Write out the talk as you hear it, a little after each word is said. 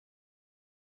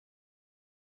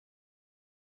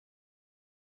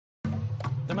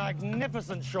the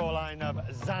magnificent shoreline of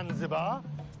Zanzibar,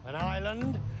 an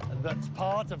island that's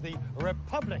part of the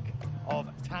Republic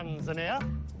of Tanzania.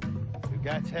 To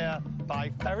get here by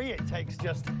ferry, it takes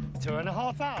just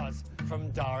 2.5 hours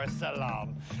from Dar es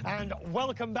Salaam. And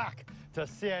welcome back to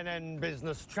CNN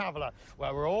Business Traveller,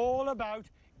 where we're all about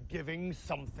giving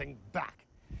something back.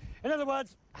 In other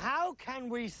words, how can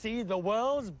we see the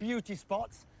world's beauty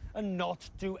spots and not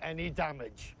do any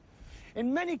damage?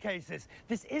 In many cases,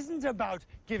 this isn't about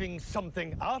giving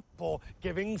something up or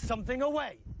giving something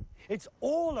away. It's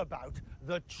all about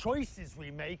the choices we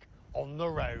make on the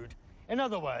road. In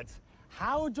other words,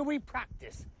 how do we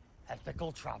practice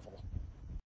ethical travel?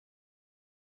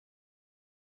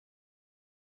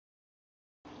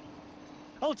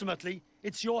 Ultimately,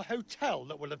 it's your hotel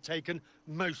that will have taken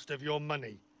most of your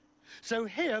money. So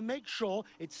here, make sure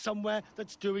it's somewhere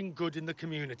that's doing good in the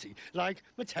community, like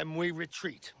Matemwe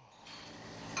Retreat.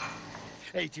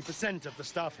 80% of the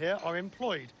staff here are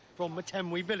employed from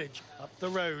Matemwe village up the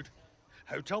road.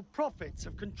 Hotel profits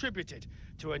have contributed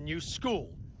to a new school,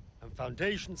 and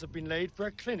foundations have been laid for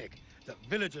a clinic that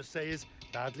villagers say is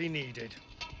badly needed.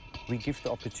 We give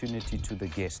the opportunity to the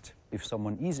guest. If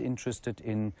someone is interested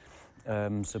in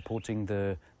supporting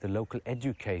the local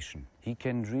education, he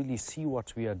can really see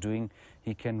what we are doing.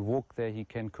 He can walk there, he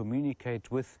can communicate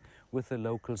with the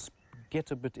locals, get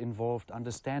a bit involved,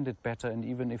 understand it better, and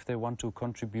even if they want to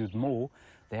contribute more,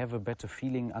 they have a better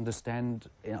feeling,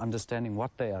 understanding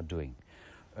what they are doing.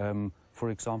 For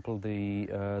example,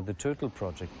 the turtle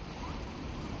project.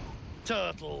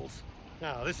 Turtles.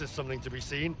 Now, this is something to be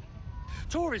seen.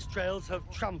 Tourist trails have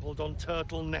trampled on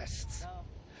turtle nests.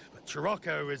 But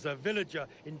Chirocco is a villager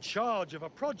in charge of a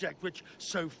project which,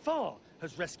 so far,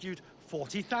 has rescued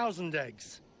 40,000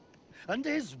 eggs. Under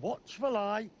his watchful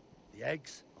eye, the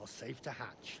eggs are safe to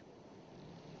hatch.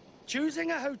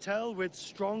 Choosing a hotel with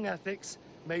strong ethics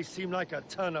may seem like a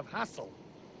ton of hassle.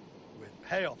 With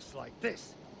payoffs like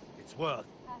this, it's worth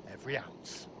every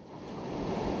ounce.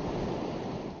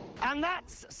 And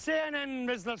that's CNN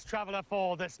Business Traveller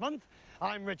for this month.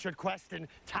 I'm Richard Quest in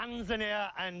Tanzania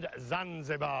and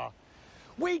Zanzibar.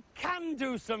 We can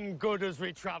do some good as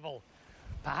we travel.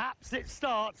 Perhaps it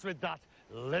starts with that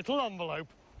little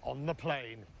envelope on the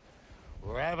plane.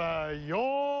 Wherever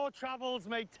your travels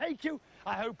may take you,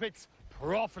 I hope it's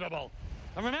profitable.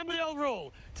 And remember the old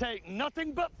rule, take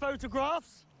nothing but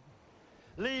photographs,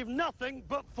 leave nothing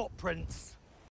but footprints.